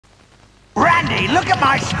Randy, look at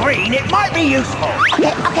my screen. It might be useful.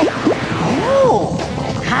 Okay. Ooh,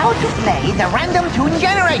 how to play the random toon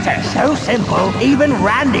generator. So simple, even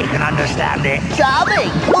Randy can understand it. Charming.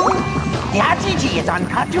 The RTG is on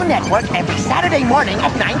Cartoon Network every Saturday morning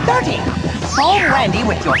at 9:30. Phone Randy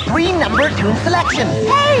with your 3-number toon selection.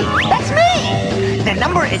 Hey, that's me! The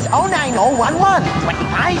number is 09011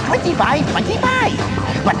 25 25 25.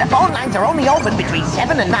 But the phone lines are only open between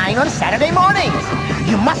 7 and 9 on Saturday mornings.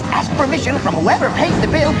 You must ask permission from whoever pays the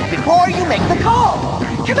bill before you make the call.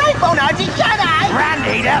 Can I phone Archie? Can I?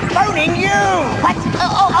 Randy, they're phoning you! What?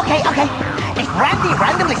 Okay. If Randy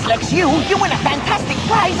randomly selects you, you win a fantastic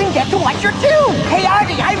prize and get to watch your toon. Hey,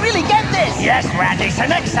 Artie, I really get this. Yes, Randy, so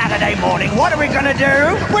next Saturday morning, what are we gonna do?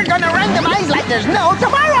 We're gonna randomize like there's no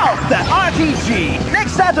tomorrow. The RTG,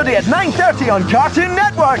 next Saturday at 9:30 on Cartoon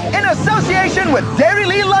Network in association with Dairy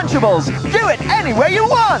Lee Lunchables. Do it any way you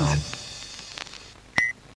want.